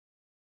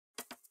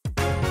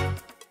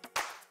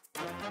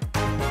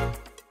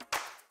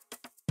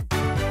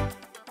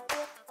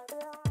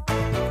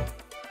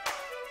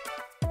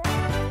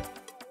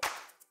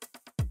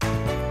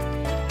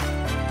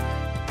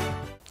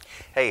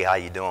Hey, how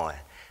you doing?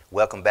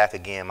 Welcome back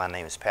again. My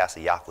name is Pastor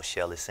YaQuis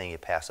Shelley, Senior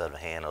Pastor of the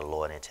Hand of the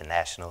Lord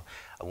International.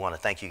 I want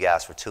to thank you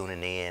guys for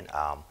tuning in.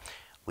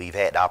 We've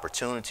had the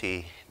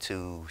opportunity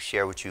to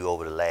share with you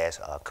over the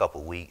last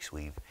couple of weeks.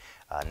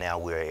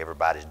 Now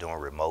everybody's doing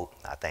remote.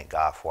 I thank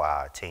God for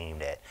our team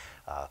that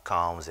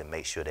comes and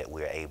makes sure that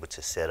we're able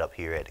to set up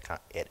here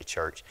at the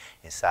church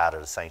inside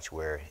of the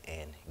sanctuary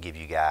and give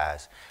you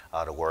guys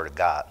the Word of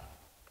God.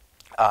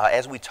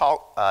 As we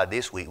talk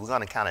this week, we're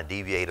going to kind of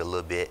deviate a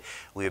little bit.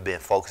 We've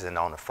been focusing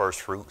on the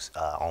first fruits.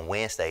 On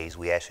Wednesdays,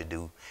 we actually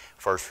do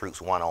first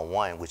fruits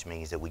one-on-one, which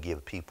means that we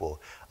give people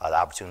the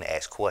opportunity to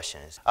ask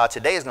questions.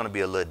 Today is going to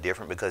be a little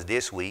different because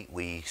this week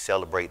we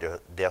celebrate the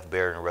death,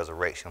 burial, and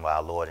resurrection of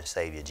our Lord and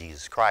Savior,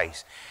 Jesus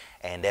Christ.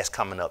 And that's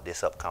coming up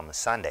this upcoming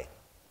Sunday.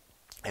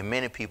 And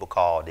many people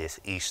call this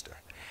Easter.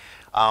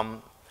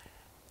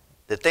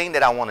 The thing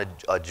that I want to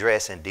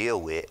address and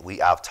deal with,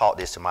 I've taught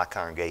this to my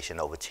congregation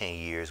over 10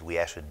 years. We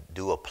actually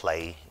do a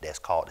play that's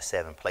called The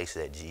 7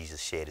 Places That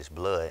Jesus Shed His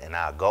Blood. And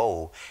our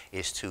goal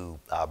is to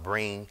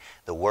bring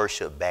the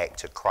worship back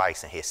to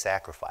Christ and His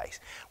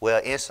sacrifice.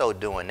 Well, in so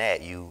doing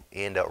that, you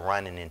end up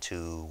running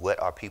into what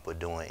are people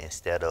doing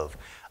instead of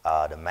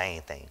the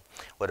main thing.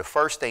 Well, the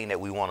first thing that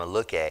we want to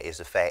look at is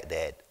the fact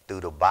that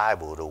through the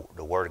Bible,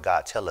 the Word of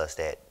God tells us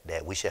that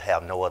we should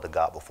have no other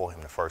God before Him,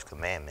 the first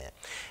commandment.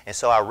 And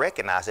so I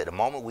recognize that the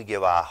moment we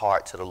give our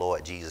heart to the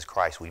Lord Jesus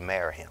Christ, we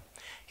marry Him.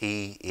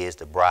 He is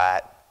the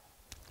bride.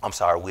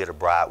 We're the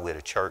bride, we're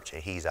the church,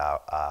 and He's our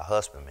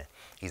husbandman.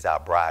 He's our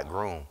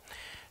bridegroom.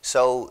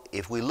 So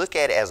if we look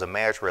at it as a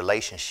marriage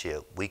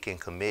relationship, we can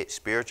commit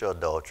spiritual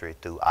adultery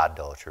through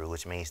adultery,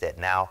 which means that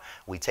now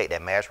we take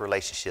that marriage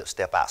relationship,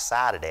 step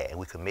outside of that, and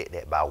we commit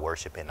that by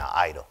worshiping an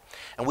idol.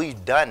 And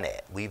we've done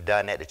that. We've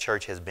done that. The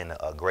church has been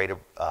a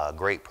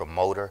great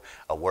promoter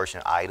of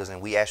worshiping idols,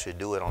 and we actually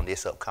do it on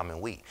this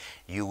upcoming week.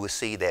 You will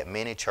see that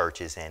many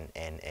churches and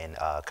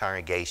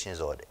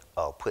congregations or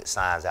put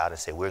signs out and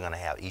say, we're going to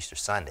have Easter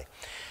Sunday.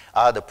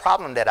 The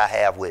problem that I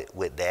have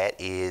with that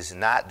is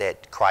not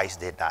that Christ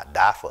did not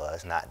die for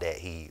us, not that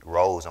He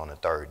rose on the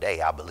third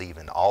day. I believe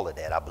in all of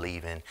that. I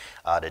believe in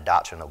the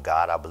doctrine of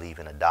God. I believe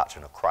in the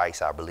doctrine of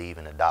Christ. I believe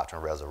in the doctrine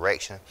of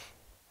resurrection.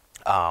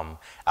 I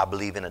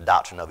believe in the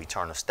doctrine of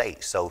eternal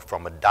state. So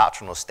from a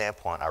doctrinal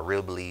standpoint, I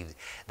really believe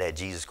that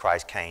Jesus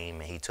Christ came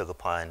and He took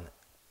upon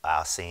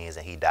our sins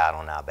and He died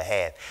on our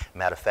behalf.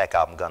 Matter of fact,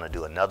 I'm going to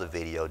do another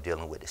video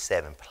dealing with the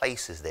 7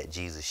 places that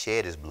Jesus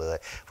shed His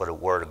blood. For the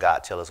Word of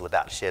God tells us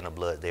without the shedding of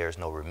blood there is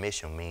no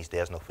remission, means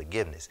there's no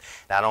forgiveness.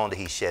 Not only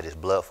did He shed His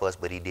blood for us,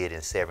 but He did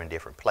in 7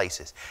 different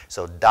places.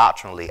 So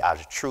doctrinally, I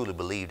truly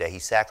believe that He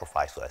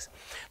sacrificed for us.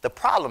 The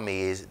problem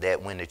is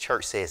that when the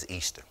church says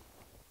Easter,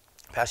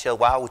 Pastor,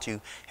 why would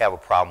you have a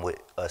problem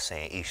with us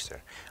saying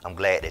Easter? I'm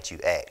glad that you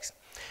asked.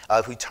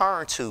 If we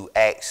turn to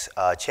Acts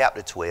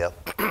chapter 12,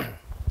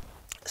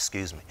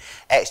 excuse me.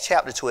 Acts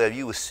chapter 12,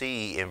 you will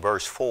see in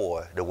verse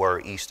 4 the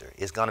word Easter.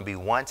 It's going to be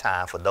one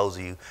time for those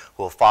of you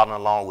who are following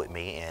along with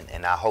me,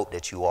 and I hope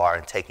that you are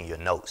and taking your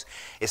notes.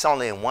 It's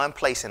only in one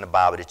place in the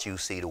Bible that you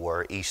see the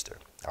word Easter,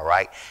 all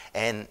right?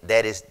 And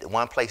that is,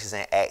 one place is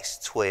in Acts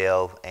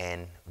 12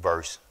 and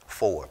verse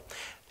 4.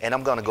 And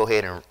I'm going to go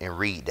ahead and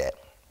read that.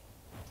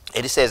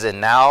 And it says, and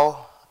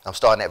now, I'm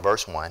starting at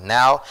verse 1.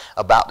 Now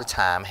about the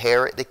time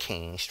Herod the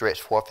king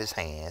stretched forth his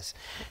hands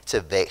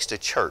to vex the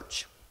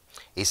church.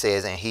 He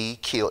says, and he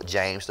killed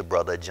James, the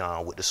brother of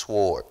John, with the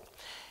sword.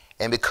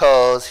 And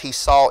because he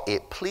saw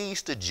it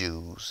pleased the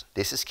Jews,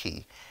 this is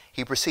key,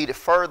 he proceeded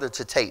further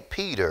to take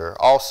Peter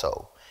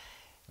also.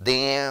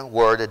 Then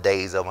were the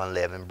days of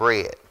unleavened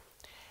bread.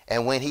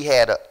 And when he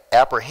had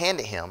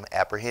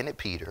apprehended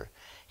Peter,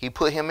 he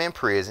put him in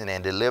prison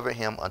and delivered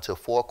him unto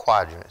 4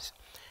 quadrillions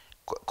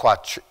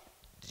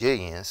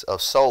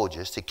of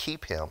soldiers to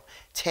keep him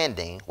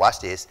tending, watch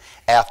this,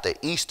 after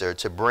Easter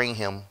to bring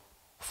him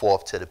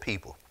forth to the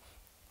people.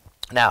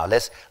 Now,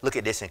 let's look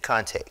at this in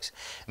context.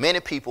 Many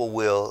people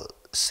will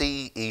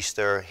see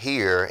Easter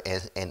here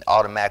and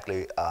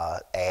automatically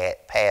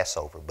add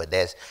Passover, but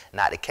that's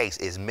not the case.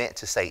 It's meant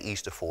to say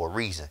Easter for a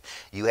reason.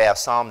 You have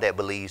some that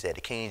believes that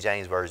the King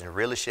James Version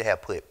really should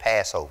have put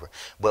Passover.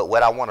 But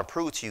what I want to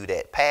prove to you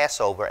that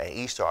Passover and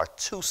Easter are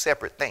 2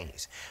 separate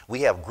things.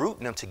 We have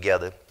grouped them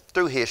together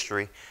through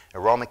history, the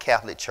Roman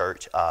Catholic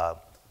Church,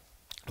 but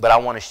I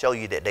want to show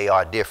you that they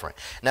are different.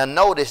 Now,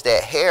 notice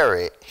that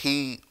Herod,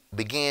 he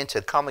began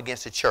to come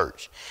against the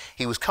church.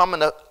 He was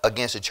coming up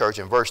against the church,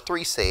 and verse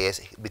 3 says,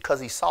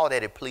 because he saw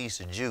that it pleased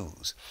the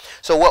Jews.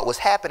 So what was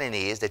happening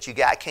is that you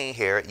got King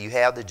Herod, you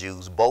have the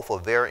Jews, both are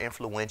very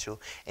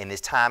influential in this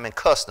time and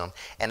custom,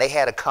 and they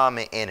had a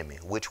common enemy,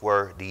 which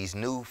were these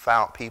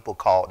newfound people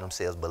called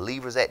themselves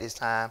believers at this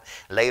time,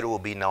 later will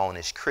be known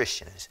as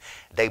Christians.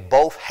 They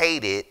both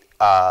hated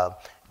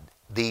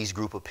these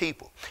group of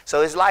people.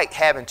 So it's like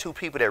having 2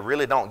 people that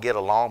really don't get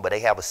along, but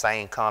they have a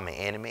same common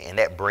enemy, and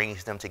that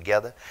brings them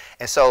together.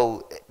 And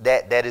so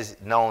that is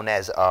known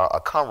as a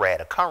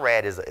comrade. A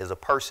comrade is a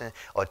person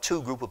or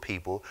 2 group of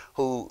people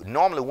who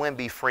normally wouldn't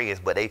be friends,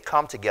 but they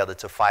come together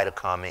to fight a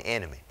common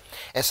enemy.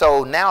 And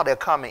so now their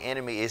common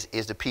enemy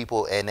is the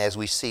people, and as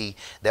we see,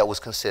 that was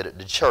considered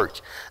the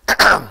church.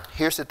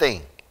 Here's the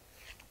thing.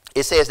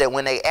 It says that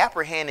when they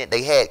apprehended,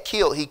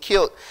 he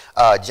killed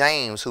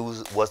James, who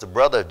was the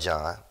brother of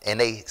John, and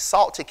they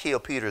sought to kill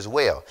Peter as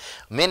well.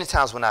 Many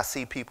times when I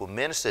see people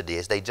minister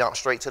this, they jump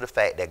straight to the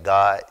fact that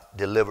God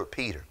delivered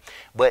Peter.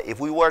 But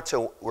if we were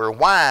to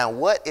rewind,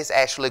 what is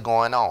actually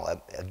going on?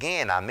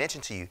 Again, I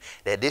mentioned to you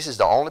that this is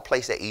the only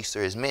place that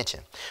Easter is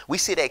mentioned. We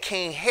see that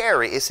King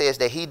Herod, it says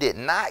that he did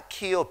not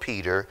kill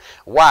Peter.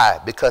 Why?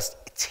 Because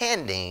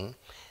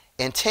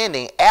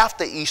intending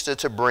after Easter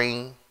to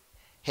bring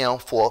him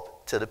forth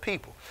to the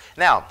people.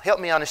 Now, help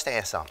me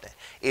understand something.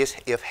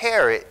 If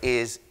Herod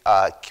is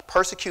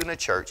persecuting the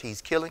church,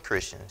 he's killing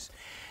Christians,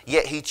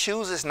 yet he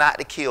chooses not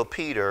to kill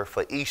Peter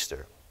for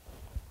Easter,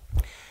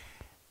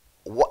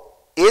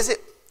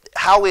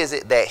 how is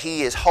it that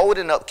he is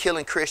holding up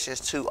killing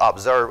Christians to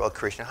observe a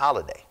Christian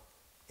holiday?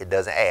 It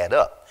doesn't add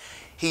up.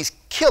 He's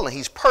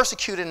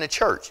persecuting the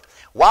church.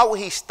 Why would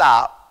he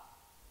stop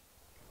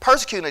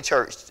persecuting the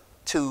church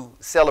to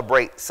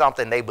celebrate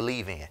something they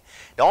believe in?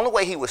 The only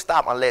way he would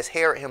stop unless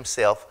Herod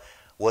himself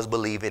was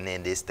believing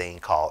in this thing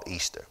called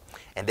Easter.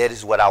 And that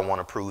is what I want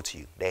to prove to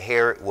you, that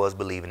Herod was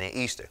believing in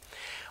Easter.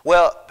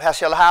 Well,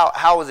 Pastor Shelley,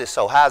 how is it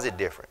so? How is it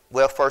different?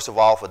 Well, first of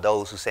all, for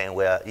those who are saying,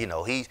 well, you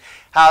know,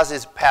 how is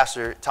this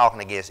pastor talking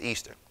against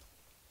Easter?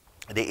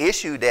 The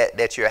issue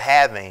that you're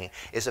having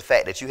is the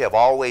fact that you have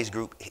always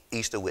grouped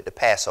Easter with the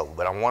Passover,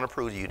 but I want to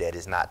prove to you that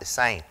it's not the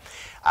same.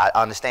 I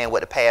understand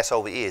what the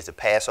Passover is. The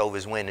Passover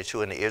is when the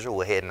children of Israel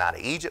were heading out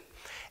of Egypt,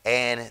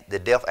 and the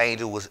death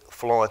angel was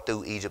flowing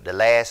through Egypt, the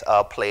last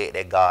plague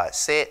that God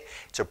set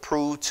to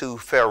prove to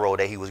Pharaoh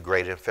that he was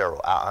greater than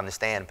Pharaoh. I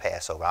understand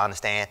Passover. I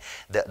understand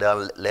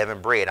the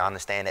leavened bread. I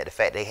understand that the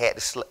fact they had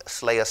to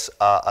slay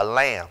a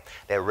lamb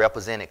that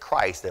represented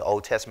Christ. The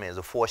Old Testament is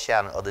a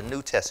foreshadowing of the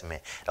New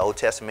Testament. The Old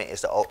Testament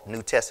is the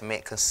New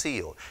Testament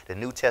concealed. The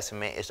New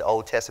Testament is the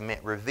Old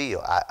Testament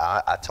revealed.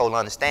 I totally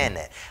understand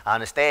that. I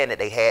understand that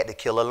they had to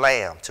kill a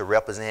lamb to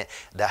represent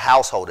the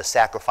household, the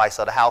sacrifice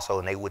of the household,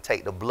 and they would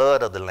take the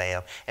blood of the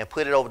lamb and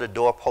put it over the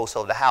doorpost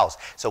of the house.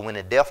 So when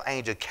the death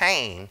angel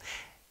came,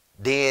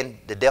 then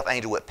the death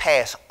angel would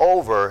pass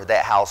over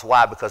that house.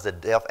 Why? Because the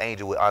death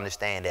angel would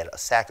understand that a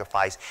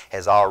sacrifice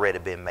has already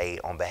been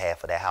made on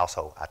behalf of that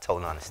household. I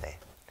totally understand.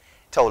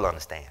 Totally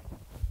understand.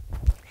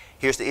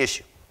 Here's the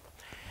issue.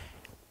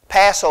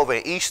 Passover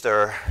and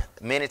Easter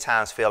many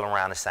times fell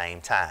around the same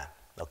time.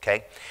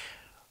 Okay?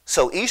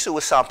 So Easter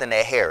was something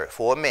that Herod,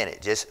 for a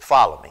minute, just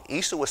follow me.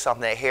 Easter was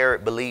something that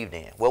Herod believed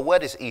in. Well,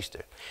 what is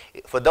Easter?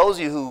 For those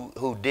of you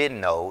who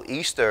didn't know,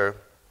 Easter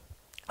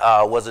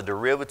was a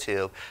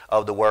derivative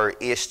of the word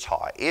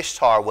Ishtar.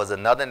 Ishtar was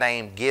another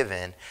name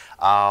given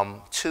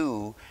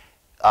to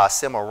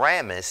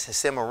Semiramis.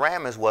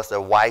 Semiramis was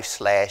the wife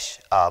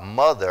 /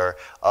 mother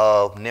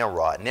of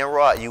Nimrod.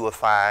 Nimrod you will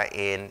find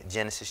in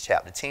Genesis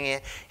chapter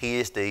 10. He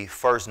is the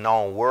first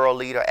known world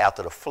leader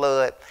after the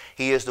flood.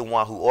 He is the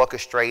one who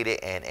orchestrated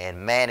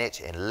and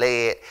managed and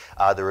led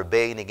the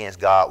rebellion against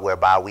God,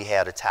 whereby we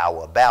had the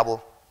Tower of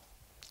Babel.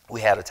 We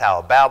had a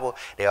Tower of Babel.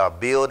 They are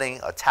building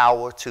a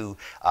tower to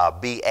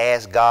be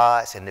as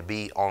gods and to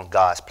be on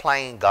God's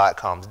plane. God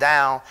comes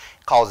down,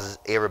 causes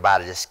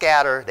everybody to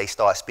scatter. They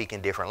start speaking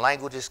different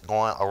languages,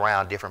 going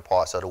around different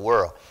parts of the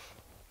world.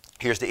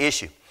 Here's the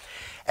issue.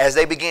 As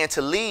they began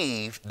to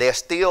leave,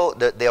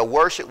 their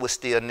worship was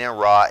still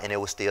Nimrod and it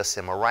was still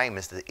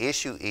Semiramis. The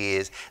issue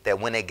is that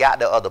when they got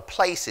to other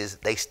places,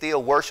 they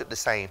still worshiped the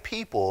same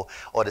people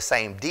or the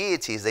same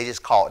deities. They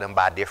just called them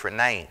by different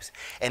names.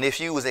 And if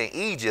you was in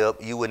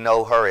Egypt, you would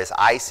know her as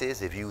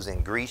Isis. If you was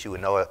in Greece, you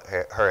would know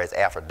her as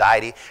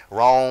Aphrodite.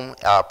 Rome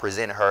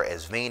presented her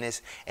as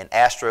Venus, and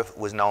Ashtoreth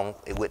was known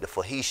with the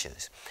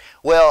Phoenicians.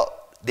 Well,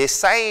 this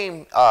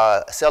same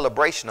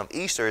celebration of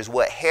Easter is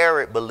what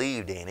Herod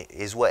believed in. It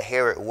is what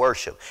Herod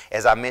worshiped.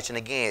 As I mentioned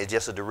again, it's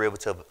just a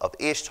derivative of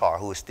Ishtar,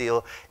 who is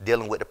still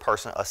dealing with the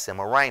person of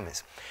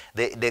Semiramis.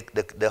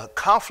 The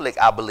conflict,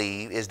 I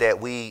believe, is that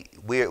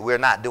we're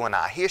not doing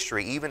our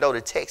history. Even though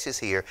the text is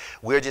here,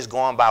 we're just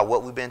going by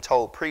what we've been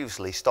told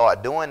previously.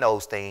 Start doing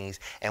those things,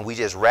 and we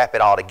just wrap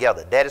it all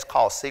together. That is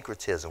called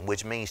syncretism,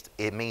 which means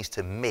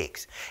to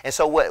mix. And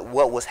so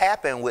what was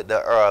happening with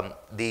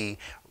the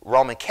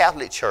Roman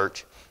Catholic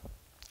Church,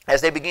 as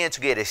they began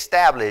to get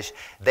established,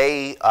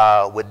 they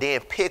would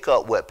then pick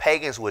up what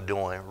pagans were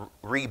doing,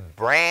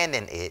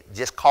 rebranding it,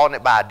 just calling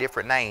it by a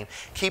different name,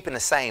 keeping the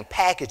same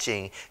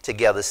packaging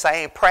together,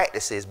 same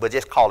practices, but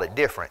just call it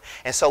different.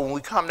 And so when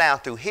we come down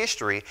through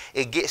history,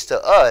 it gets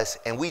to us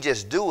and we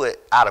just do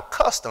it out of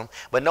custom,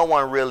 but no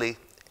one really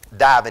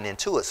diving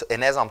into it.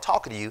 And as I'm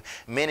talking to you,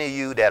 many of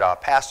you that are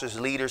pastors,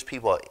 leaders,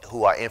 people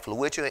who are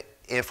influential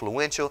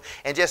influential,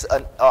 and just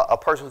a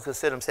person who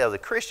considers themselves a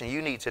Christian,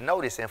 you need to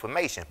know this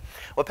information.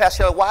 Well,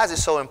 Pastor Shelley, why is it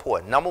so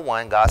important? Number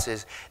one, God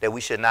says that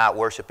we should not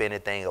worship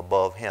anything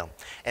above him.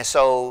 And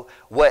so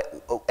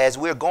as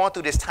we're going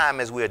through this time,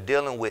 as we're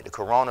dealing with the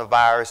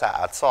coronavirus,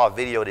 I saw a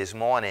video this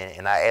morning,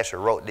 and I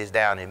actually wrote this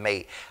down, and it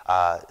made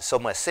so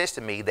much sense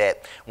to me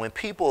that when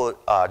people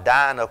are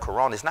dying of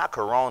corona, it's not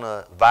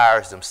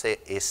coronavirus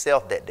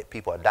itself that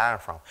people are dying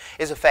from.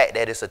 It's the fact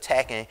that it's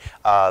attacking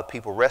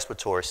people's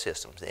respiratory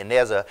systems. And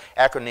there's an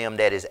acronym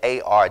that is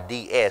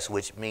ARDS,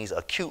 which means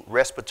acute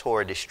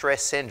respiratory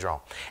distress syndrome.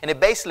 And it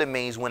basically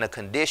means when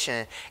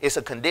it's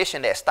a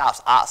condition that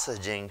stops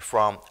oxygen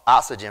from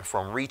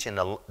reaching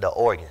the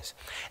organs.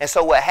 And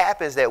so what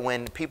happens that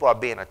when people are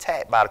being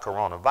attacked by the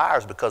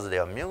coronavirus because of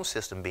their immune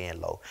system being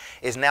low,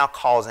 is now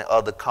causing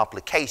other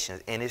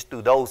complications. And it's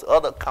through those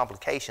other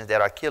complications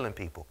that are killing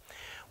people.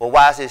 Well,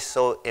 why is this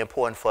so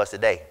important for us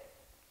today?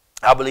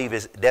 I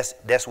believe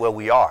that's where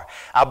we are.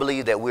 I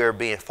believe that we're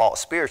being fought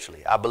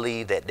spiritually. I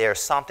believe that there's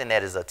something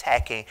that is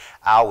attacking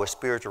our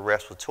spiritual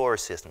respiratory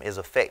system, is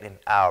affecting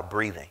our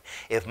breathing.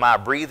 If my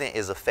breathing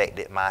is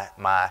affected,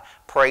 my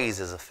praise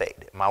is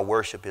affected, my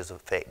worship is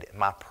affected,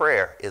 my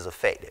prayer is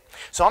affected.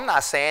 So I'm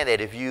not saying that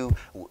if you,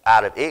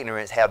 out of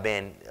ignorance, have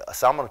been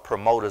some of the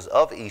promoters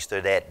of Easter,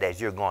 that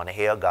you're going to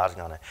hell, God's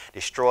going to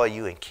destroy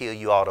you and kill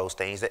you, all those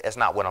things. That's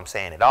not what I'm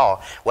saying at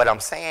all. What I'm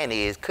saying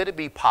is, could it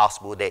be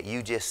possible that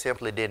you just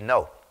simply didn't know?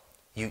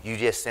 You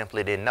just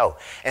simply didn't know.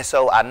 And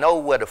so I know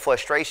what the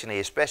frustration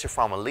is, especially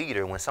from a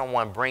leader, when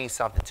someone brings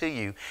something to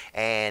you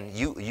and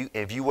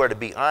if you were to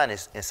be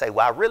honest and say,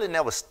 well, I really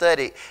never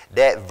studied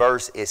that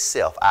verse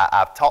itself.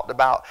 I've talked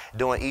about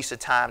during Easter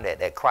time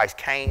that Christ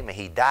came and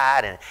he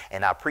died,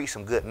 and I preached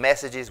some good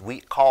messages. We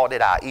called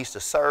it our Easter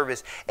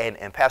service.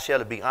 And Pastor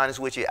Shelley, to be honest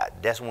with you,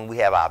 that's when we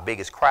have our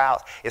biggest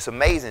crowds. It's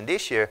amazing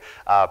this year,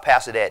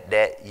 Pastor,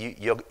 that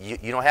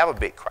you don't have a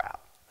big crowd.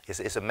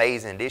 It's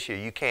amazing this year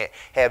you can't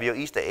have your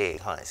Easter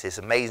egg hunts. It's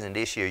amazing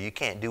this year you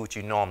can't do what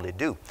you normally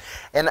do.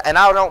 And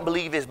I don't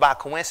believe it's by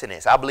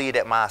coincidence. I believe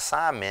that my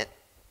assignment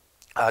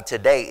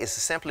today is to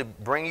simply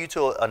bring you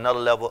to another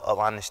level of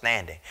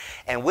understanding.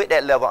 And with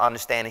that level of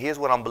understanding, here's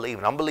what I'm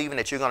believing. I'm believing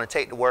that you're going to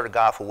take the Word of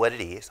God for what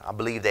it is. I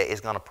believe that it's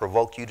going to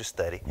provoke you to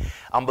study.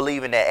 I'm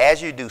believing that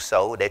as you do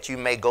so, that you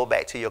may go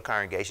back to your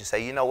congregation and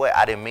say, you know what,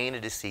 I didn't mean to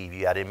deceive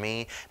you. I didn't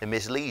mean to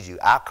mislead you.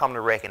 I've come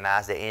to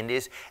recognize that in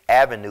this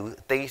avenue,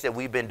 things that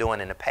we've been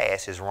doing in the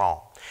past is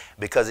wrong.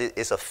 Because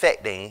it's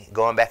affecting,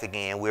 going back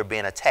again, we're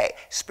being attacked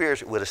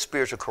with a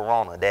spiritual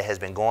corona that has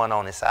been going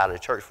on inside of the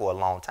church for a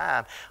long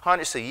time,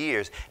 hundreds of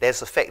years,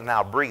 that's affecting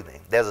our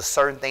breathing. There's a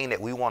certain thing that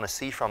we want to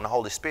see from the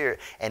Holy Spirit,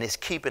 and it's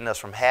keeping us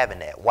from having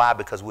that. Why?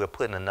 Because we're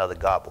putting another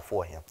God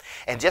before him.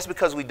 And just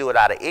because we do it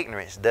out of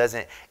ignorance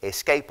doesn't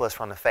escape us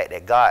from the fact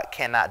that God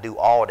cannot do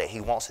all that he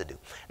wants to do.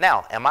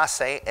 Now, am I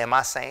saying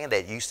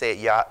that you said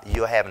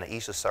you're having an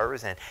Easter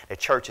service and the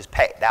church is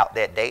packed out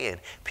that day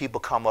and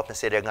people come up and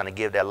say they're going to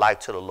give their life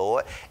to the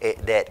Lord,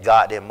 that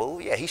God didn't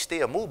move? Yeah, he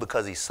still moved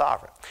because he's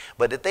sovereign.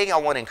 But the thing I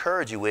want to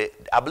encourage you with,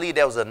 I believe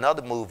there was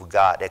another move of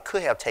God that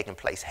could have taken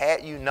place had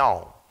you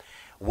known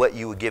what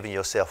you were giving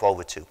yourself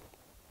over to.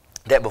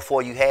 That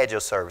before you had your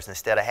service,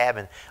 instead of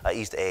having an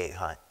Easter egg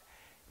hunt,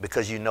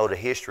 because you know the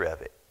history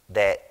of it,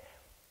 that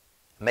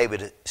maybe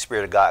the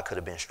Spirit of God could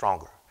have been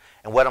stronger.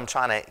 And what I'm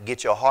trying to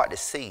get your heart to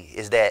see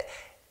is that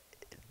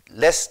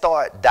let's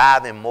start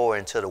diving more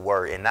into the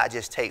Word and not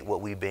just take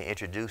what we've been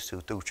introduced to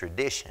through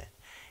tradition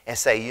and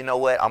say, you know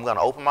what, I'm going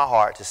to open my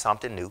heart to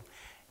something new,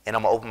 and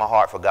I'm going to open my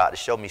heart for God to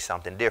show me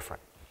something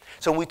different.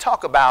 So when we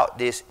talk about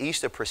this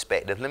Easter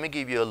perspective, let me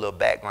give you a little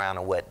background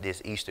on what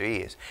this Easter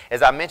is.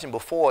 As I mentioned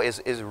before,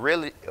 is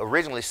really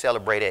originally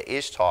celebrated at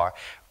Ishtar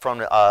from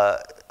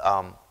the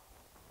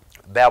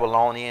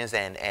Babylonians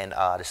and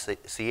the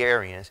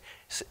Syrians.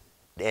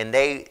 And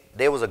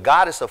there was a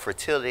goddess of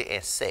fertility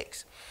and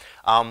sex.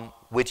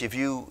 Which if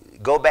you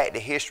go back to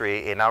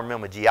history, and I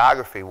remember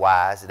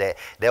geography-wise, that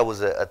there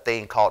was a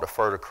thing called the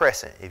Fertile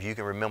Crescent. If you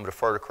can remember, the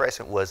Fertile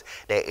Crescent was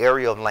that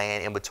area of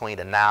land in between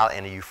the Nile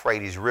and the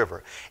Euphrates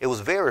River. It was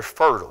very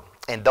fertile.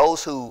 And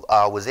those who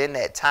was in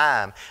that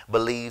time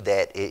believed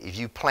that if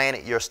you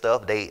planted your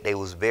stuff, they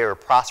was very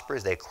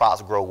prosperous, their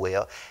crops grow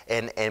well,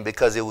 and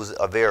because it was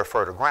a very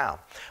fertile ground.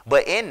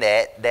 But in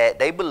that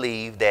they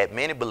believed, that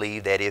many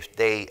believed that if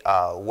they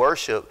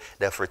worship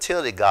the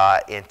fertility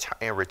god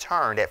in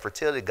return, that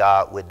fertility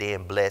god would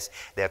then bless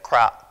their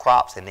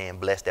crops and then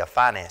bless their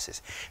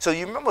finances. So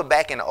you remember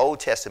back in the Old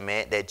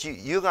Testament that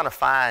you're going to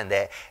find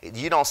that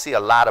you don't see a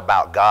lot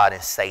about God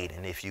and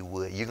Satan, if you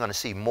would. You're going to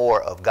see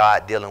more of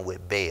God dealing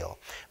with Baal.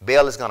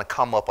 Baal is going to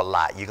come up a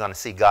lot. You're going to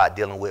see God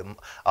dealing with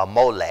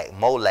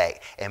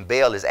Molech, and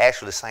Baal is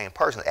actually the same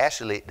person.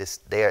 Actually,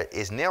 there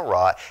is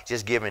Nimrod,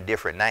 just given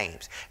different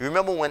names. You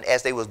remember when,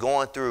 as they was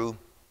going through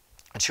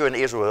the children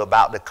of Israel were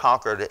about to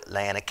conquer the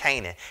land of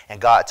Canaan. And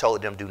God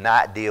told them, do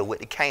not deal with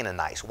the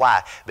Canaanites.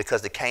 Why?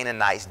 Because the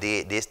Canaanites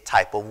did this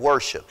type of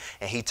worship.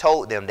 And he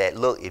told them that,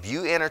 look, if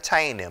you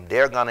entertain them,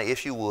 they're going to,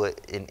 if you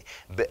would, in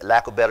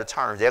lack of better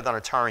terms, they're going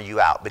to turn you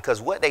out.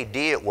 Because what they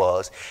did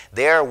was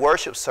their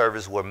worship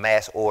service were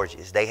mass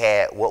orgies. They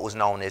had what was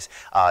known as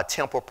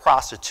temple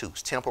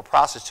prostitutes. Temple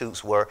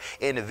prostitutes were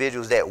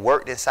individuals that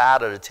worked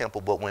inside of the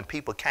temple, but when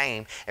people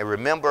came, and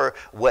remember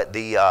what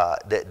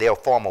their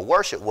form of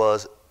worship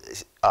was,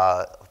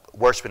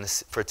 worshiping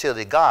the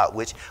fertility god,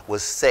 which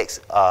was sex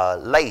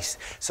laced.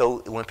 So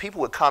when people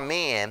would come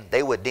in,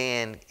 they would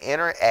then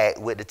interact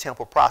with the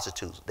temple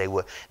prostitutes. They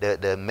would,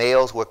 the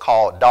males were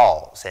called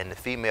dogs, and the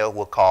females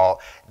were called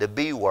the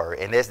B word.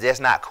 And that's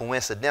not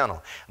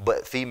coincidental,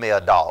 but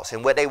female dogs.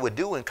 And what they would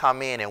do and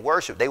come in and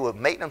worship, they would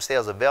make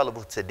themselves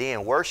available to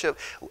then worship,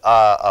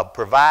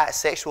 provide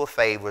sexual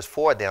favors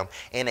for them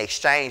in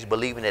exchange,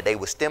 believing that they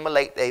would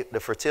stimulate the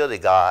fertility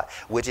god,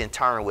 which in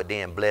turn would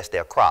then bless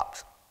their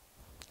crops.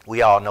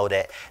 We all know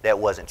that that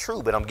wasn't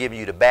true, but I'm giving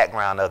you the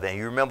background of it. And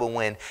you remember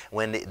when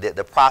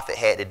the prophet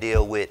had to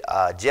deal with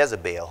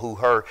Jezebel, who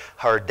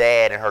her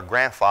dad and her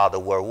grandfather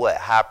were what?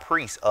 High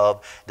priests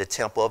of the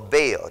temple of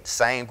Baal, the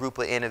same group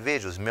of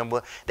individuals.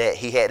 Remember that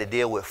he had to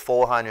deal with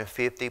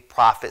 450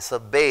 prophets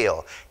of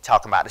Baal,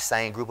 talking about the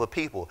same group of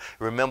people.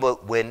 Remember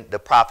when the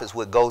prophets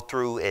would go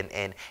through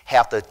and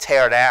have to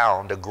tear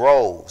down the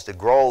groves. The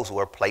groves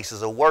were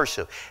places of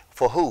worship.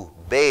 For who?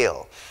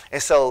 Baal.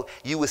 And so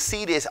you would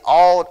see this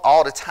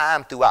all the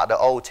time throughout the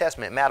Old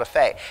Testament. Matter of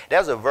fact,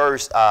 there's a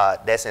verse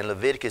that's in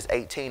Leviticus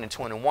 18 and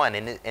 21,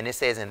 and it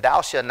says, and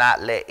thou shalt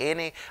not let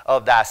any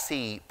of thy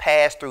seed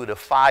pass through the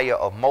fire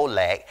of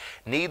Molech,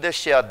 neither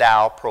shalt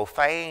thou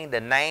profane the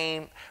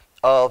name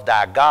of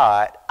thy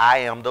God, I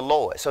am the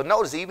Lord. So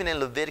notice even in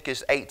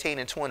Leviticus 18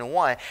 and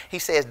 21, he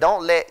says,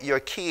 don't let your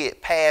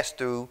kid pass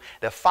through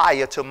the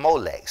fire to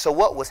Molech. So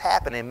what was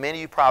happening, many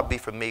of you probably be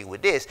familiar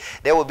with this,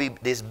 there would be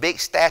this big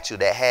statue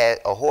that had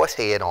a horse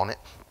head on it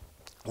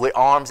with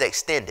arms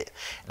extended.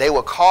 They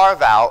would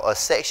carve out a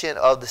section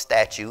of the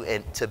statue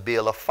and to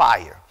build a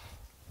fire.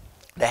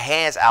 The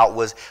hands out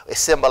was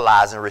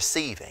symbolizing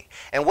receiving.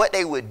 And what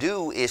they would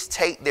do is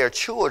take their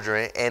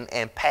children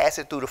and pass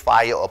it through the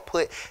fire, or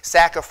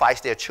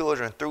sacrifice their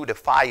children through the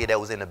fire that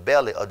was in the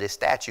belly of this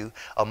statue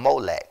of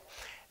Molech.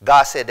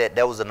 God said that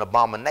there was an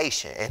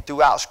abomination. And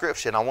throughout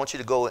Scripture, and I want you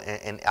to go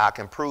and I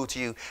can prove to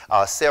you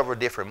several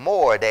different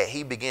more, that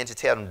he began to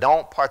tell them,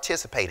 don't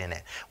participate in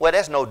that. Well,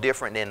 that's no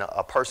different than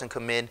a person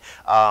committing,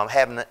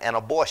 having an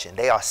abortion.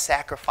 They are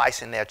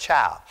sacrificing their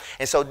child.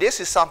 And so this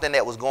is something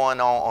that was going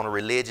on a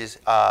religious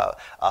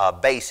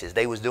basis.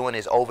 They was doing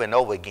this over and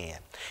over again.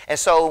 And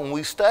so when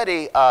we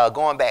study,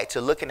 going back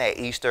to looking at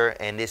Easter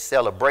and this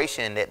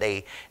celebration that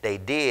they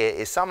did,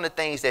 is some of the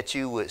things that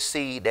you would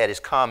see that is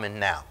common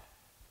now.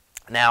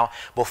 Now,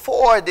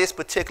 before this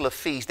particular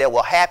feast that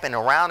will happen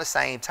around the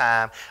same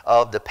time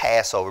of the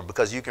Passover,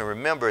 because you can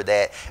remember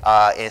that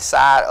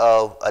inside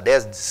of,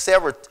 there's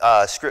several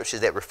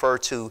scriptures that refer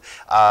to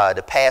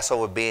the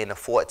Passover being the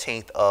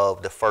 14th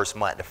of the first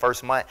month. The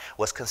first month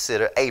was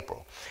considered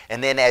April.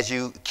 And then as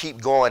you keep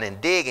going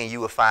and digging, you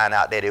will find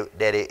out that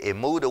it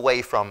moved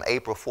away from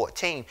April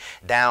 14th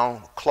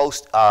down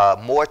close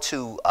more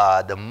to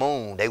the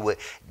moon. They would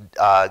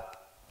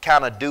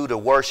kind of do the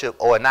worship,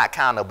 or not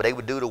kind of, but they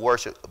would do the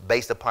worship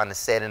based upon the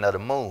setting of the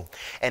moon.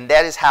 And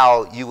that is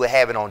how you would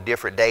have it on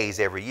different days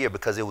every year,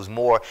 because it was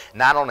more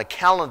not on the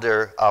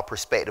calendar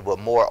perspective, but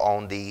more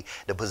on the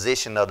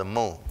position of the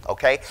moon.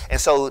 Okay, and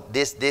so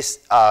this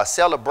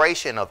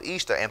celebration of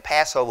Easter and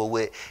Passover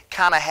would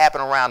kind of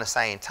happen around the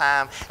same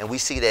time, and we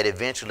see that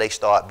eventually they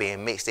start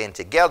being mixed in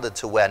together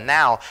to where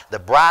now the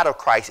bride of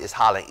Christ is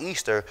hollering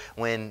Easter,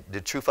 when the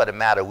truth of the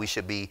matter, we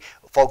should be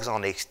focus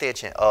on the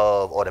extension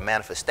of, or the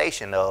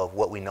manifestation of,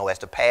 what we know as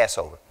the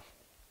Passover.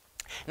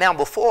 Now,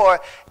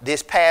 before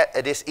this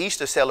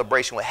Easter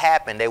celebration would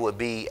happen, there would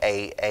be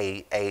a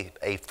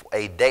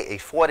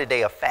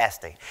 40-day of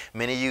fasting.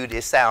 Many of you,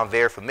 this sounds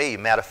very familiar.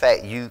 Matter of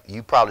fact,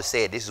 you probably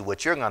said this is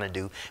what you're going to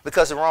do,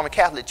 because the Roman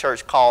Catholic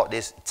Church called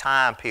this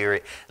time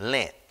period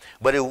Lent.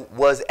 But it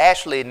was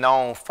actually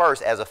known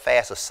first as a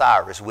fast of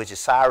Cyrus, which is,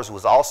 Cyrus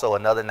was also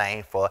another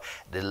name for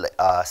the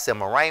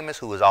Semiramis,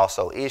 who was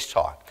also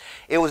Ishtar.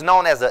 It was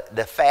known as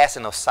the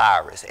fasting of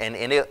Cyrus. And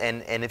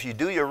if you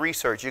do your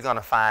research, you're going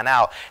to find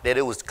out that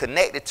it was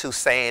connected to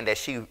saying that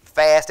she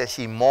fasted,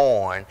 she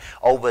mourned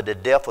over the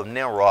death of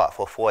Nimrod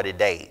for 40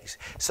 days.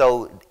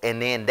 So, and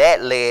then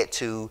that led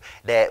to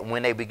that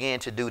when they began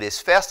to do this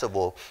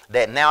festival,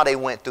 that now they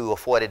went through a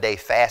 40-day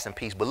fasting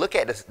piece. But look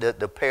at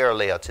the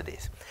parallel to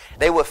this.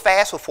 They would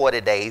fast for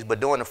 40 days, but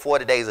during the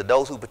 40 days of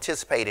those who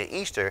participated in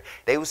Easter,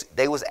 they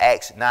was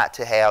asked not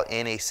to have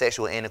any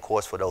sexual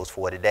intercourse for those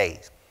 40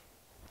 days.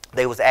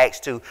 They was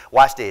asked to,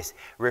 watch this,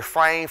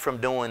 refrain from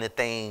doing the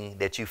thing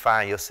that you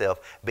find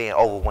yourself being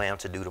overwhelmed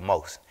to do the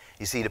most.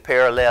 You see the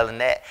parallel in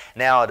that?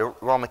 Now, the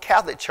Roman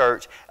Catholic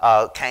Church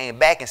came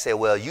back and said,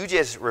 well, you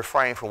just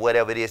refrain from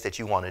whatever it is that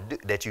you want to do,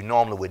 that you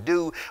normally would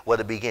do,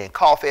 whether it be getting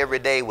coffee every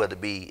day, whether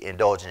it be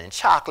indulging in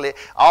chocolate,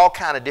 all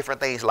kind of different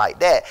things like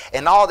that.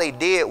 And all they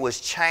did was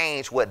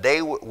change what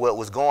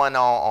was going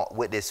on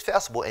with this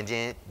festival and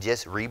then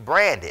just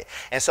rebrand it.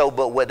 And so,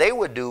 but what they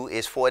would do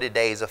is 40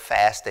 days of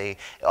fasting,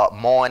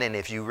 mourning.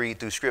 If you read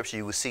through scripture,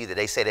 you will see that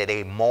they say that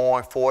they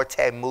mourn for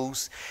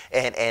Tammuz,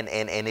 and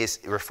it's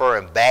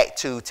referring back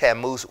to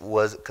Tammuz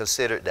was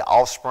considered the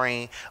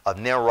offspring of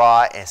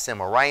Nimrod and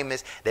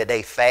Semiramis, that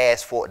they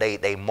fast for,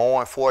 they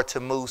mourn for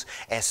Tammuz.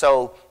 And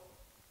so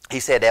he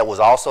said that was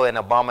also an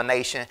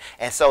abomination.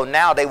 And so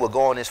now they would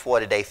go on this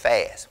 40-day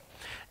fast.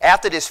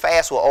 After this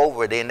fast was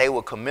over, then they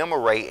would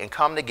commemorate and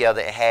come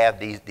together and have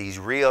these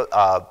real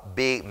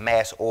big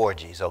mass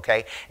orgies,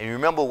 okay? And you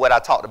remember what I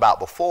talked about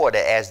before,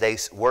 that as they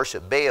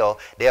worship Baal,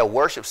 their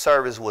worship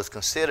service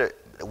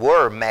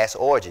were mass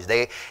orgies.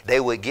 They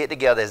would get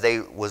together as they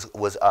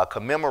was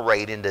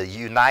commemorating the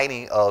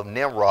uniting of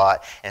Nimrod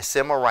and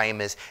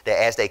Semiramis, that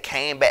as they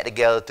came back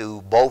together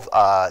through both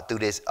through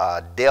this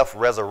death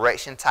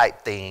resurrection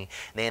type thing,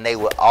 then they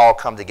would all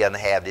come together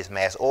and have this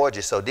mass orgy.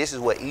 So this is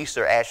what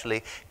Easter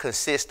actually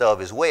consists of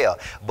as well.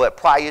 But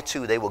prior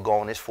to, they would go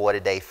on this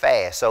 40-day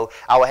fast. So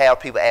I would have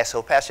people ask,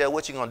 so Pastor,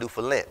 what you gonna do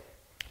for Lent?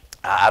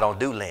 I don't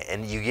do Lent.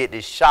 And you get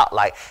this shock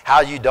like, how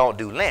you don't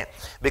do Lent?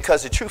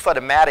 Because the truth of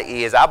the matter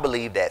is, I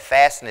believe that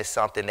fasting is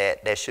something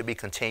that should be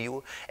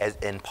continual.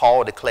 And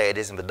Paul declared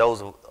this, and for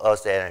those of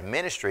us that are in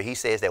ministry, he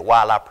says that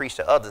while I preach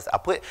to others,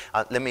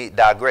 let me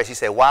digress. He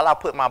said, while I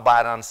put my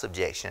body under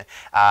subjection,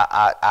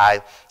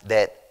 that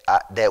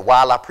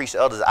while I preach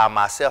to others, I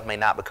myself may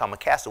not become a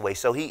castaway.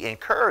 So he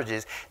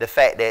encourages the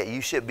fact that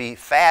you should be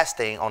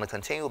fasting on a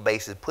continual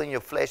basis, putting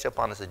your flesh up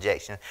under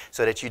subjection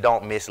so that you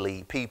don't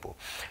mislead people.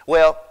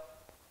 Well,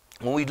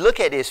 when we look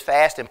at this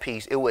fasting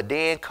piece, it would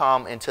then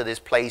come into this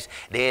place,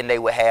 then they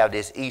would have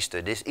this Easter.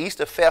 This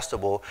Easter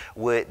festival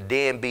would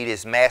then be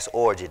this mass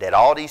orgy that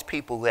all these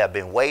people who have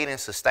been waiting,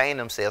 sustain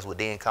themselves, would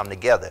then come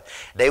together.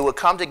 They would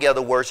come together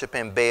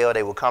worshiping Baal.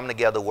 They would come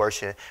together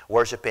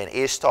worshiping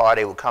Ishtar.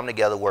 They would come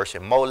together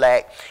worshiping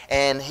Molech.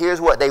 And here's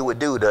what they would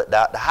do.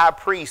 The high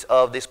priest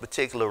of this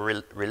particular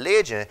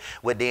religion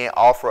would then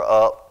offer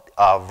up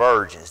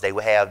virgins. They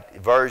would have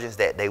virgins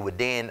that they would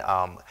then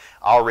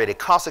already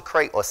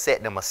consecrate or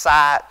set them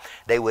aside.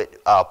 They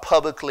would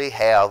publicly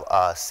have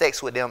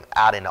sex with them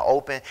out in the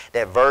open.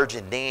 That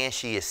virgin then,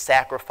 she is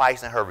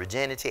sacrificing her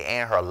virginity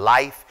and her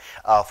life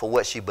for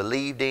what she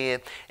believed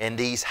in. And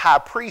these high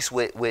priests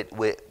would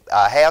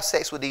have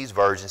sex with these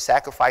virgins,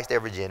 sacrifice their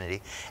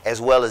virginity as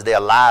well as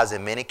their lives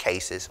in many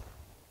cases.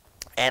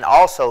 And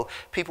also,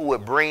 people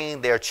would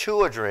bring their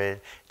children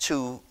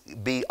to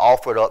be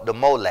offered up to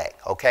Molech,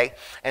 okay?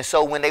 And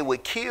so when they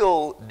would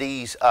kill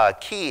these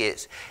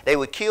kids, they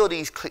would kill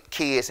these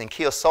kids and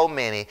kill so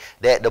many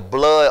that the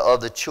blood of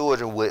the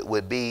children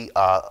would be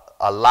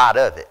a lot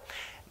of it.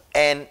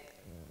 And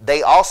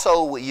they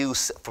also would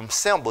use from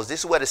symbols.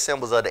 This is where the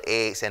symbols of the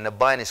eggs and the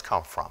bunnies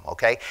come from,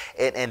 okay?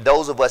 And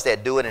those of us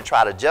that do it and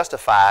try to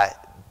justify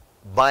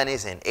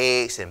bunnies and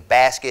eggs and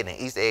basket and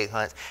Easter egg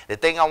hunts, the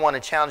thing I want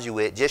to challenge you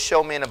with, just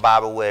show me in the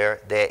Bible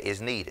where that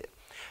is needed.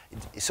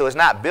 So it's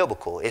not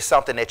biblical. It's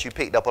something that you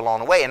picked up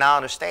along the way, and I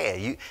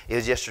understand.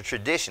 It's just a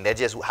tradition. That's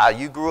just how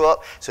you grew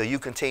up, so you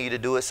continue to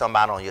do it.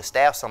 Somebody on your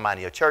staff, somebody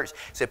in your church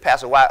said,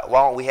 Pastor, why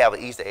don't we have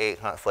an Easter egg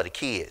hunt for the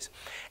kids?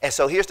 And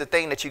so here's the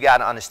thing that you got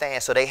to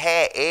understand. So they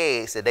had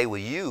eggs that they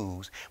would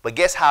use, but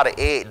guess how the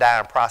egg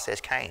dying process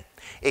came?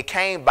 It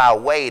came by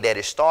way that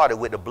it started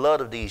with the blood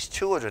of these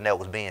children that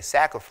was being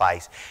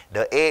sacrificed.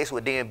 The eggs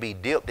would then be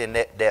dipped in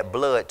that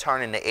blood,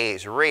 turning the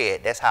eggs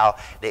red. That's how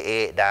the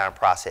egg dying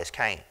process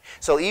came.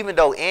 So even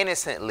though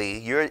innocently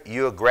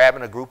you're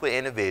grabbing a group of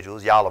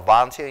individuals, y'all are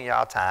volunteering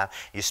y'all time,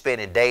 you're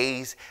spending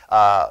days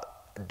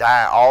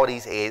dyeing all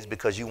these eggs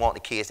because you want the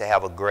kids to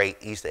have a great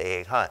Easter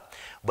egg hunt.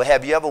 But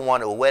have you ever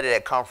wondered, well, where did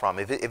that come from?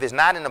 If it's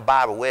not in the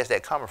Bible, where's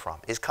that coming from?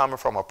 It's coming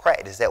from a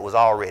practice that was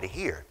already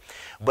here.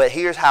 But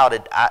here's how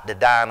the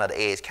dyeing of the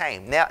eggs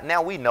came.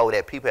 Now we know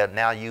that people are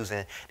now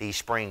using these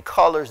spring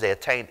colors. They're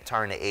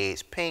turn the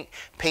eggs pink.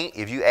 Pink,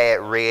 if you add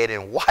red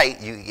and white,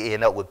 you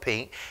end up with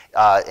pink.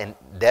 And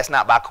that's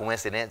not by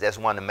coincidence. That's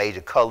one of the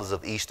major colors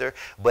of Easter.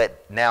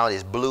 But now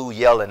it's blue,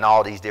 yellow, and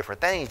all these different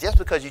things. Just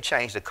because you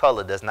change the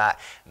color does not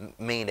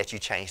mean that you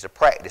change the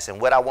practice. And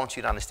what I want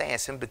you to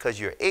understand, simply because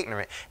you're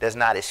ignorant does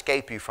not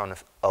escape you from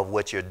of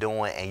what you're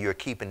doing, and you're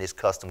keeping this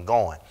custom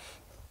going.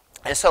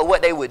 And so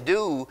what they would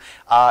do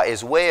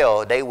as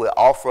well, they would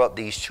offer up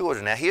these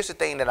children. Now here's the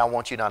thing that I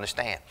want you to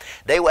understand.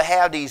 They would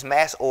have these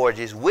mass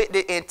orgies with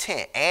the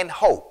intent and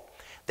hope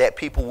that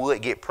people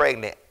would get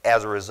pregnant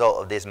as a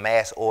result of this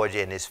mass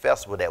orgy and this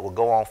festival that will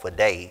go on for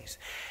days.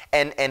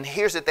 And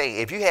here's the thing,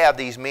 if you have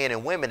these men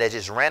and women that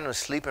just randomly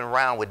sleeping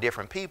around with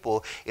different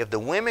people, if the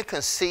women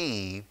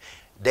conceive,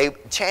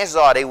 chances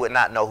are they would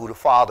not know who the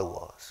father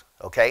was,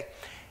 okay?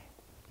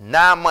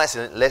 9 months,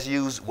 and let's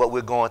use what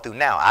we're going through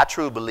now. I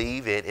truly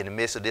believe in the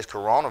midst of this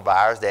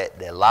coronavirus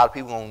that a lot of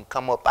people are going to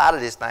come up out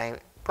of this thing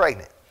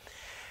pregnant.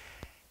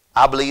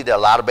 I believe that a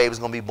lot of babies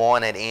are going to be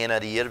born at the end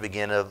of the year, the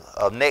beginning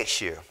of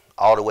next year,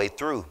 all the way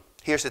through.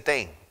 Here's the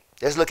thing.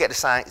 Let's look at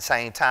the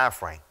same time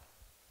frame.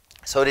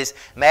 So this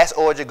mass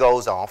orgy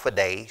goes on for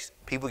days.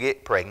 People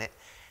get pregnant.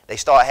 They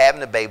start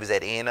having the babies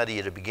at the end of the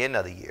year, the beginning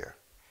of the year.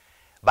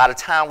 By the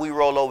time we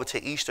roll over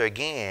to Easter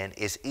again,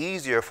 it's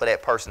easier for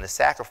that person to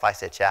sacrifice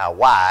that child.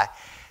 Why?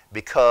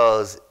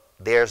 Because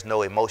there's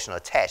no emotional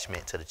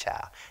attachment to the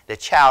child. The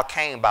child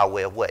came by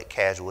way of what?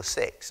 Casual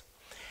sex.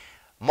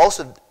 Most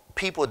of the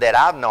people that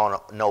I've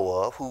know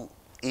of who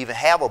even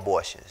have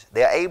abortions,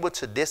 they're able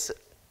to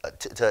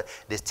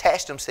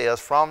detach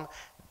themselves from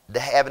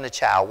having a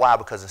child. Why?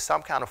 Because in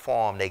some kind of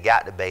form they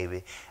got the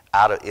baby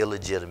out of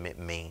illegitimate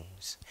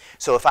means.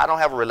 So if I don't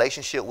have a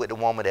relationship with the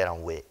woman that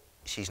I'm with,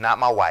 she's not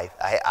my wife,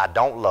 I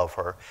don't love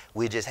her,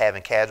 we're just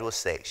having casual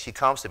sex, she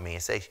comes to me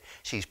and says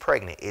she's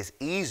pregnant, it's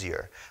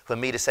easier for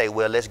me to say,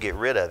 well, let's get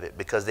rid of it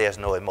because there's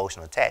no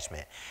emotional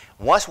attachment.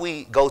 Once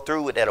we go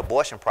through with that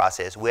abortion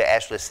process, we're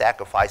actually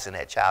sacrificing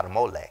that child to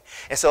Molech.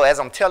 And so as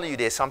I'm telling you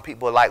this, some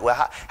people are like,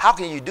 well, how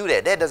can you do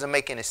that? That doesn't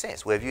make any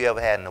sense. Well, if you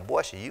ever had an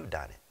abortion, you've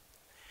done it.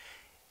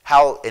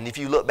 And if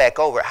you look back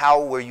over,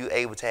 how were you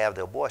able to have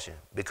the abortion?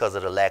 Because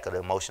of the lack of the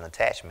emotional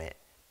attachment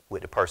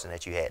with the person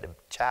that you had the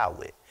child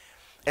with.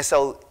 And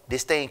so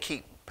this thing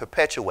keep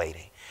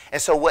perpetuating.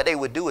 And so what they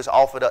would do is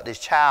offer up this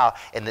child,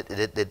 and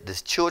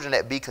the children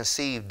that be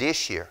conceived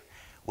this year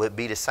would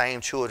be the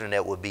same children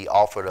that would be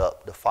offered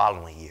up the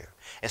following year.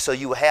 And so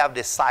you would have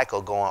this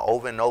cycle going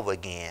over and over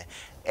again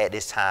at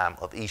this time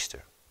of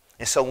Easter.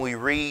 And so when we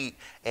read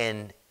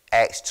in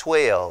Acts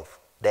 12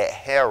 that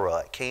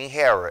Herod, King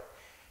Herod,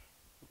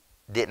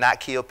 did not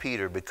kill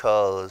Peter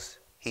because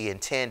he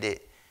intended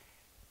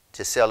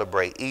to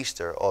celebrate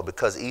Easter or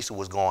because Easter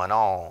was going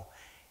on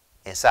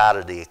inside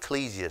of the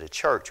ecclesia, the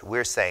church,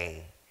 we're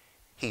saying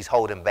he's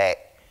holding back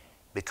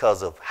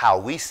because of how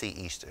we see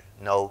Easter.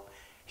 No,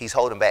 he's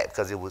holding back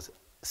because it was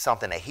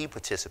something that he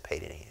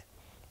participated in.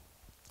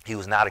 He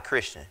was not a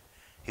Christian.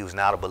 He was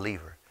not a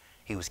believer.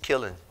 He was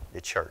killing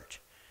the church.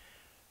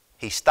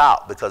 He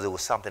stopped because it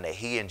was something that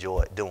he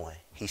enjoyed doing.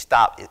 He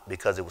stopped it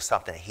because it was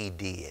something that he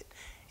did.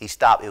 He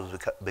stopped, it was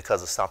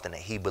because of something that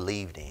he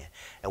believed in.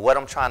 And what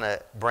I'm trying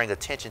to bring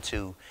attention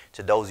to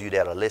those of you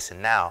that are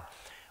listening now,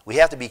 we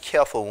have to be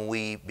careful when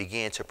we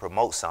begin to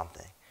promote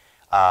something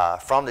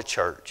from the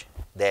church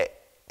that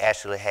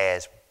actually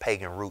has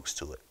pagan roots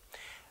to it.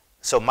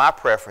 So my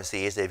preference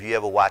is that if you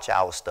ever watch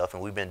our stuff,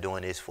 and we've been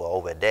doing this for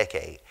over a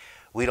decade,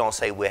 we don't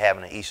say we're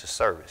having an Easter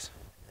service.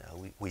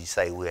 We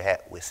say we're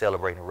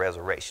celebrating the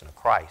resurrection of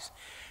Christ,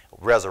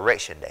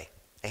 Resurrection Day.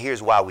 And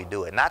here's why we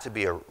do it. Not to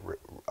be a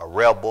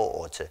rebel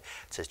or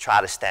to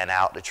try to stand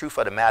out. The truth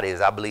of the matter is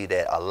I believe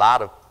that a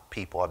lot of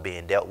people are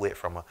being dealt with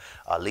from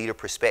a leader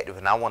perspective.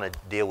 And I want to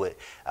deal with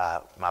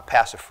my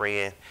pastor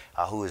friend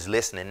who is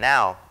listening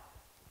now.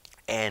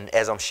 And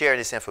as I'm sharing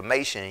this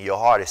information, your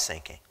heart is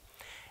sinking.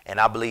 And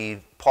I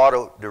believe part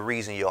of the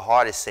reason your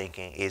heart is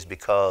sinking is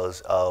because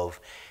of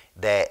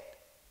that.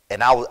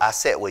 And I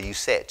said what you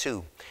said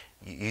too.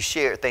 You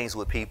shared things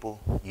with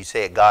people. You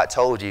said God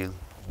told you,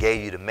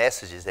 gave you the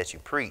messages that you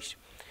preached.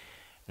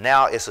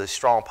 Now it's a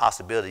strong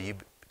possibility you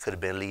could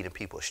have been leading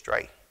people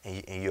astray,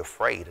 and you're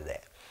afraid of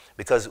that.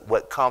 Because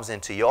what comes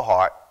into your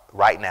heart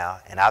right now,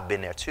 and I've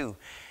been there too,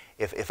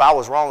 if I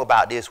was wrong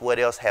about this, what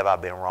else have I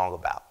been wrong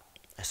about?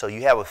 And so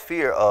you have a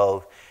fear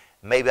of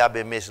maybe I've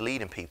been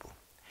misleading people.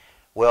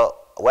 Well,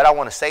 what I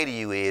want to say to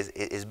you is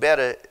it's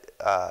better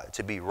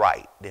to be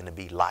right than to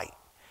be light.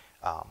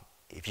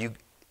 If you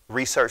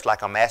research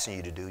like I'm asking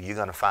you to do, you're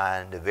going to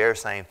find the very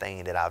same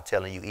thing that I'm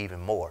telling you, even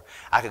more.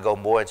 I could go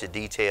more into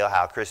detail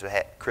how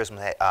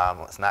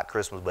it's not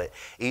Christmas, but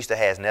Easter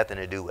has nothing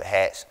to do with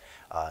hats,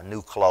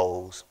 new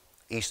clothes,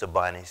 Easter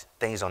bunnies,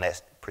 things on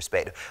that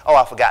perspective. Oh,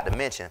 I forgot to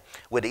mention,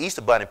 with the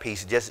Easter bunny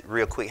piece, just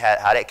real quick,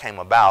 how that came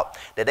about,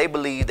 that they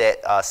believe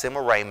that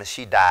Semiramis,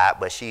 she died,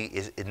 but she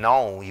is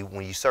known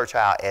when you search her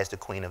out as the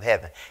Queen of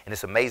Heaven. And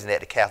it's amazing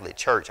that the Catholic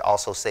Church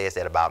also says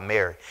that about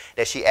Mary,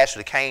 that she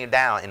actually came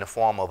down in the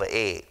form of an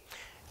egg,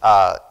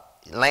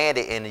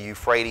 landed in the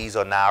Euphrates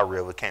or Nile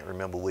River, can't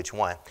remember which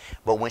one.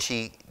 But when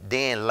she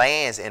then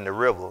lands in the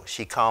river,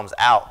 she comes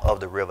out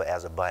of the river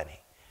as a bunny.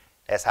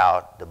 That's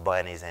how the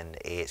bunnies and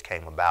the eggs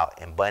came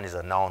about. And bunnies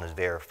are known as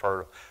very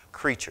fertile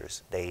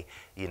creatures. They,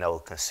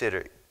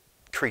 considered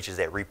creatures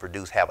that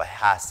reproduce, have a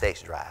high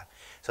sex drive.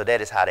 So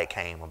that is how that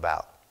came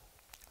about.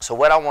 So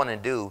what I want to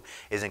do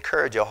is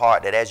encourage your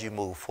heart that as you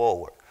move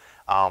forward,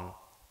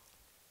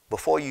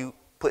 before you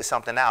put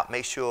something out,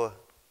 make sure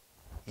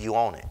you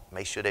own it.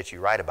 Make sure that you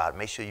write about it.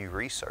 Make sure you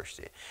researched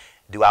it.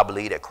 Do I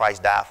believe that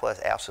Christ died for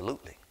us?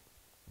 Absolutely.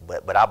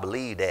 But I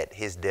believe that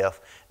his death,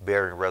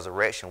 burial, and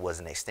resurrection was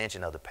an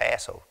extension of the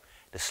Passover,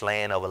 the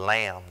slaying of a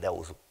lamb that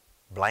was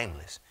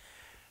blameless,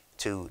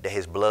 that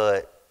his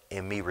blood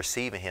in me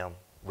receiving him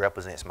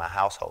represents my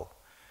household.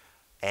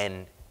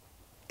 And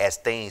as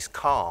things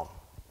come,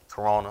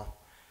 Corona,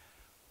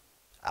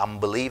 I'm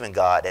believing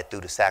God that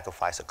through the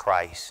sacrifice of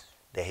Christ,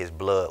 that his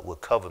blood will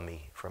cover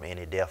me from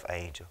any death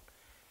angel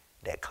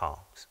that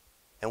comes.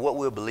 And what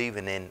we're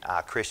believing in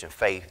our Christian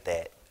faith,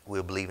 that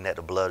we're believing that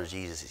the blood of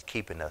Jesus is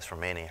keeping us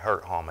from any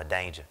hurt, harm, or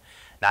danger.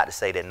 Not to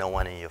say that no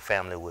one in your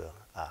family will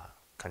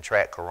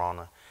contract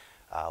corona.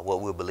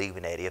 What we're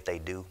believing that if they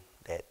do,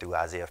 that through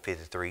Isaiah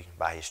 53,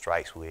 by his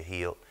stripes we're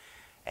healed.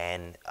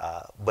 And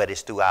but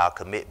it's through our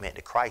commitment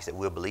to Christ that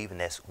we're believing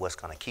that's what's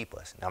going to keep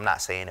us. And I'm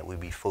not saying that we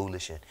be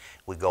foolish and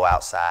we go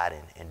outside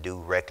and do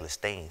reckless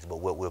things, but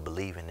what we're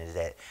believing is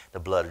that the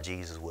blood of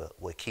Jesus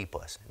will keep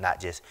us, not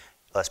just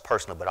us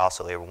personally, but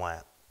also everyone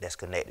that's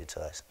connected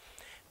to us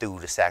through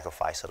the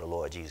sacrifice of the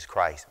Lord Jesus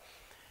Christ.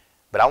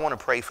 But I want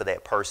to pray for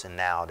that person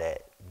now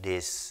that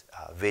this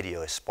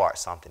video has sparked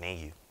something in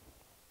you.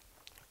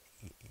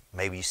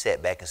 Maybe you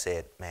sat back and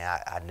said, man,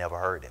 I never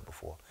heard that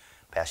before.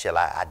 Pastor Shelley,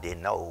 I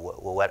didn't know.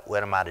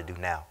 What am I to do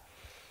now?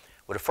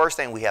 Well, the first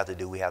thing we have to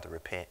do, we have to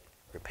repent.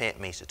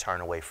 Repent means to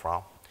turn away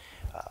from.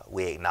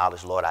 We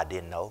acknowledge, Lord, I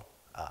didn't know.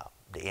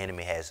 The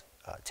enemy has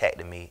attacked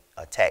me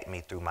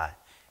through my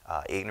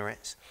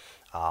ignorance.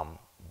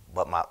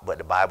 But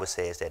the Bible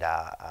says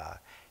that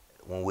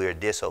when we're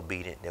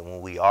disobedient, that when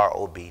we are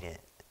obedient,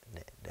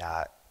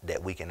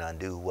 that we can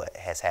undo what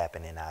has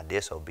happened in our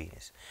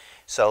disobedience.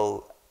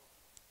 So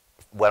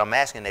what I'm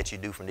asking that you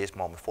do from this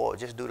moment forward,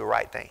 just do the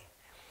right thing.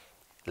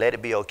 Let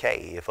it be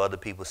okay if other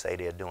people say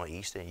they're doing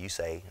Easter and you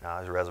say, no,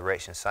 it's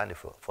Resurrection Sunday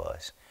for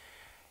us.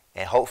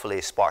 And hopefully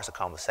it sparks a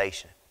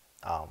conversation.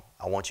 I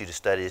want you to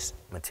study this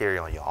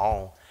material on your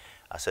own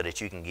so that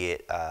you can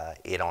get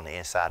it on the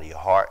inside of your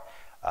heart.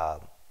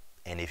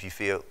 And if you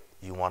feel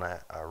you want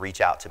to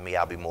reach out to me,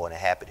 I'll be more than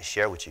happy to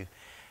share with you.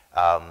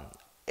 At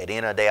the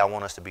end of the day, I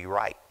want us to be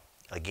right.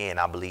 Again,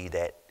 I believe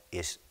that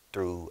it's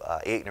through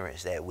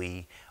ignorance that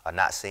we are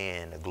not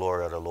seeing the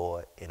glory of the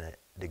Lord in a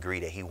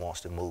degree that he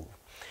wants to move.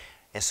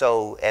 And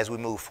so as we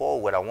move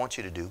forward, what I want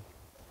you to do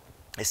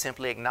is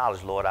simply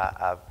acknowledge, Lord,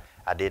 I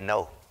didn't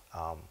know.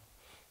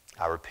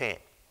 I repent.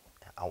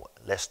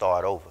 Let's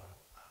start over.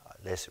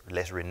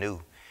 Let's renew.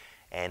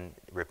 And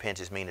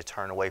repentance means to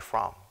turn away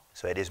from.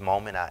 So at this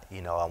moment, I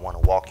want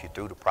to walk you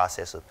through the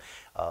process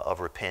of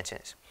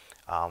repentance,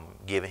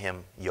 giving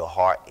him your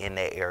heart in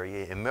that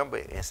area. And remember,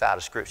 inside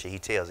of Scripture, he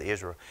tells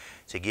Israel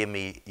to give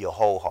me your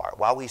whole heart.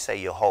 Why we say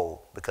your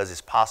whole? Because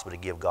it's possible to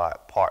give God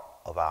part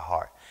of our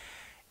heart.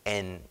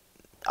 And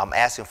I'm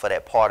asking for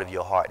that part of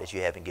your heart that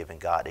you haven't given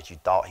God, that you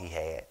thought he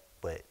had,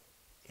 but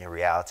in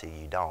reality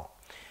you don't.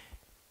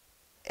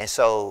 And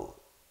so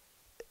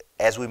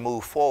as we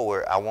move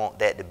forward, I want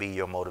that to be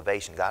your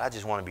motivation. God, I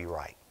just want to be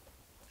right.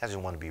 I just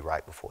want to be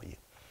right before you.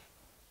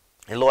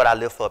 And Lord, I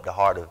lift up the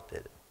heart of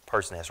the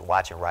person that's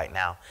watching right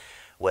now,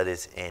 whether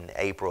it's in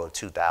April of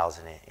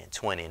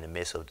 2020 in the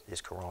midst of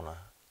this corona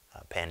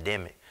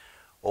pandemic,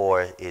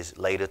 or is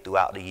later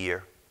throughout the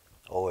year,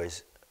 or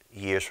is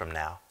years from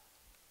now.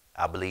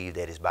 I believe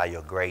that it's by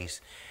your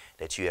grace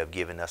that you have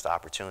given us the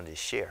opportunity to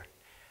share.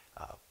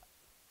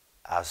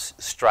 I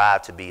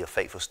strive to be a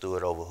faithful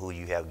steward over who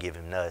you have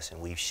given us,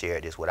 and we've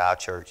shared this with our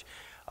church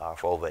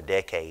for over a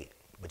decade,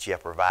 but you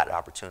have provided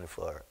opportunity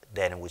for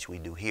that in which we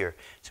do here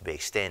to be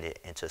extended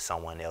into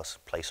someone else's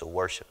place of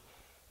worship.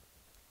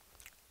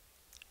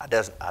 I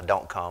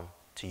don't come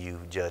to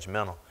you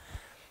judgmental.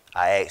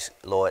 I ask,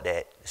 Lord,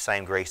 that the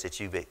same grace that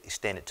you've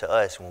extended to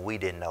us when we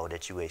didn't know,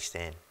 that you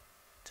extend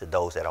to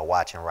those that are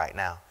watching right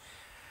now.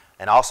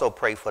 And also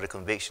pray for the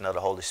conviction of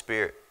the Holy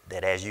Spirit,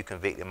 that as you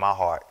convicted my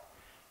heart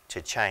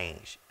to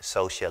change,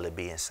 so shall it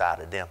be inside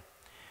of them.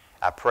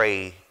 I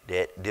pray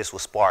that this will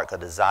spark a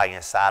desire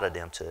inside of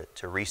them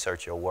to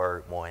research your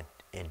word more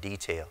in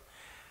detail.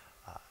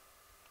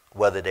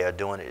 Whether they're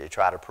doing it to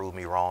try to prove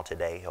me wrong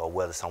today, or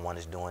whether someone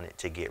is doing it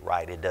to get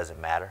right, it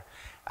doesn't matter.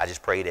 I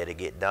just pray that it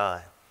get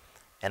done.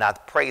 And I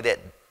pray that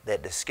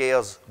the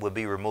scales will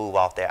be removed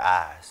off their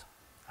eyes.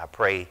 I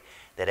pray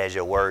that as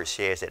your word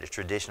shares, that the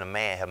tradition of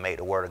man have made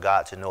the word of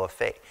God to no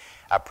effect.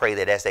 I pray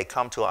that as they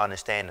come to an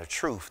understanding of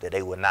truth, that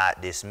they will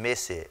not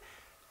dismiss it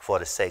for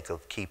the sake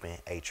of keeping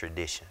a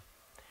tradition.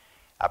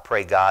 I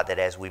pray, God, that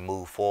as we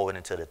move forward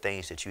into the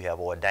things that you have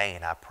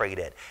ordained, I pray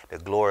that the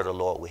glory of the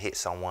Lord will hit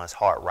someone's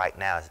heart right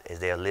now as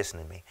they're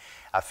listening to me.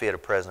 I feel the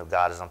presence of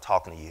God as I'm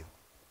talking to you.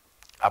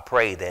 I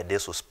pray that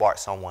this will spark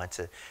someone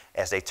to,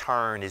 as they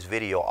turn this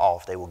video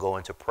off, they will go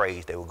into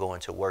praise, they will go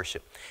into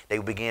worship, they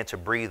will begin to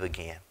breathe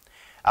again.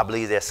 I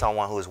believe there's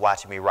someone who is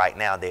watching me right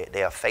now,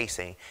 they are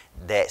facing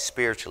that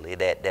spiritually,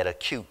 that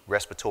acute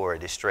respiratory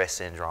distress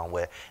syndrome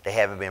where they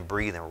haven't been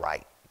breathing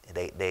right.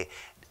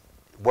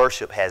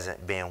 Worship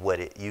hasn't been what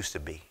it used to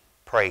be.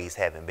 Praise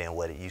haven't been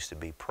what it used to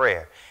be.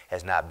 Prayer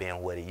has not been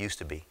what it used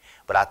to be.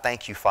 But I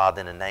thank you, Father,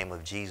 in the name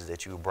of Jesus,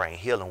 that you will bring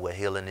healing where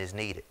healing is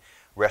needed,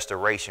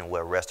 restoration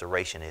where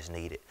restoration is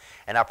needed.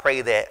 And I pray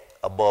that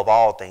above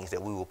all things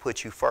that we will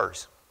put you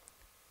first.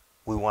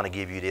 We want to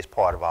give you this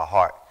part of our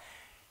heart.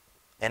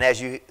 And as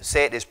you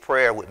said this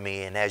prayer with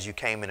me, and as you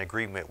came in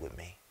agreement with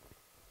me,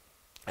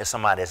 as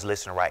somebody that's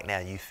listening right now,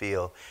 you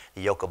feel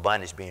the yoke of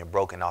bondage being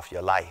broken off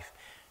your life.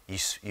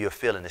 You're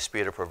feeling the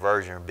spirit of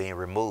perversion being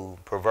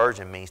removed.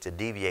 Perversion means to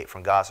deviate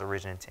from God's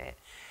original intent.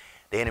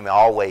 The enemy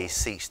always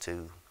seeks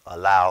to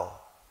allow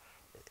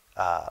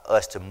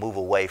us to move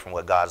away from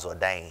what God has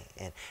ordained.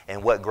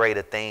 And what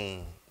greater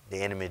thing the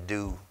enemy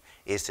do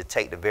is to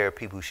take the very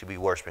people who should be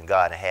worshiping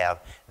God and have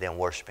them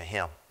worshiping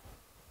him.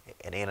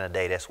 At the end of the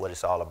day, that's what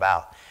it's all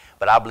about.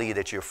 But I believe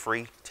that you're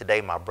free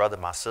today, my brother,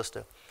 my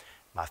sister,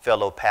 my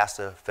fellow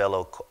pastor,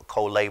 fellow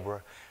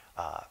co-laborer.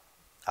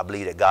 I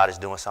believe that God is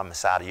doing something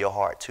inside of your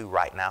heart too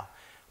right now,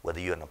 whether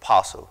you're an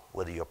apostle,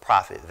 whether you're a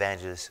prophet,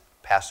 evangelist,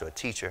 pastor, or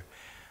teacher,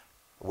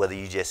 whether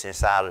you're just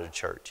inside of the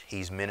church,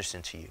 he's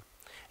ministering to you.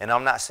 And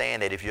I'm not saying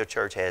that if your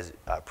church has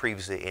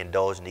previously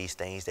indulged in these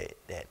things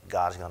that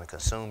God is going to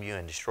consume you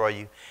and destroy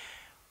you.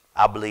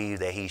 I believe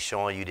that he's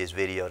showing you this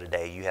video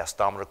today. You have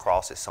stumbled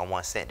across it.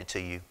 Someone sent it to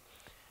you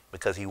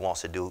because he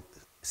wants to do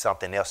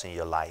something else in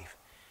your life.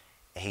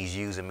 And he's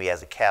using me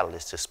as a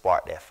catalyst to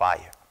spark that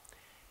fire.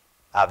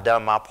 I've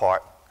done my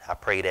part. I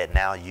pray that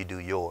now you do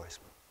yours.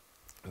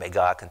 May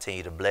God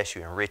continue to bless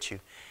you, enrich you,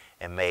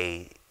 and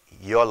may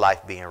your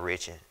life be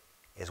enriching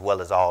as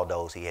well as all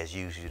those he has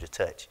used you to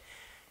touch.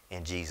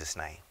 In Jesus'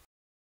 name.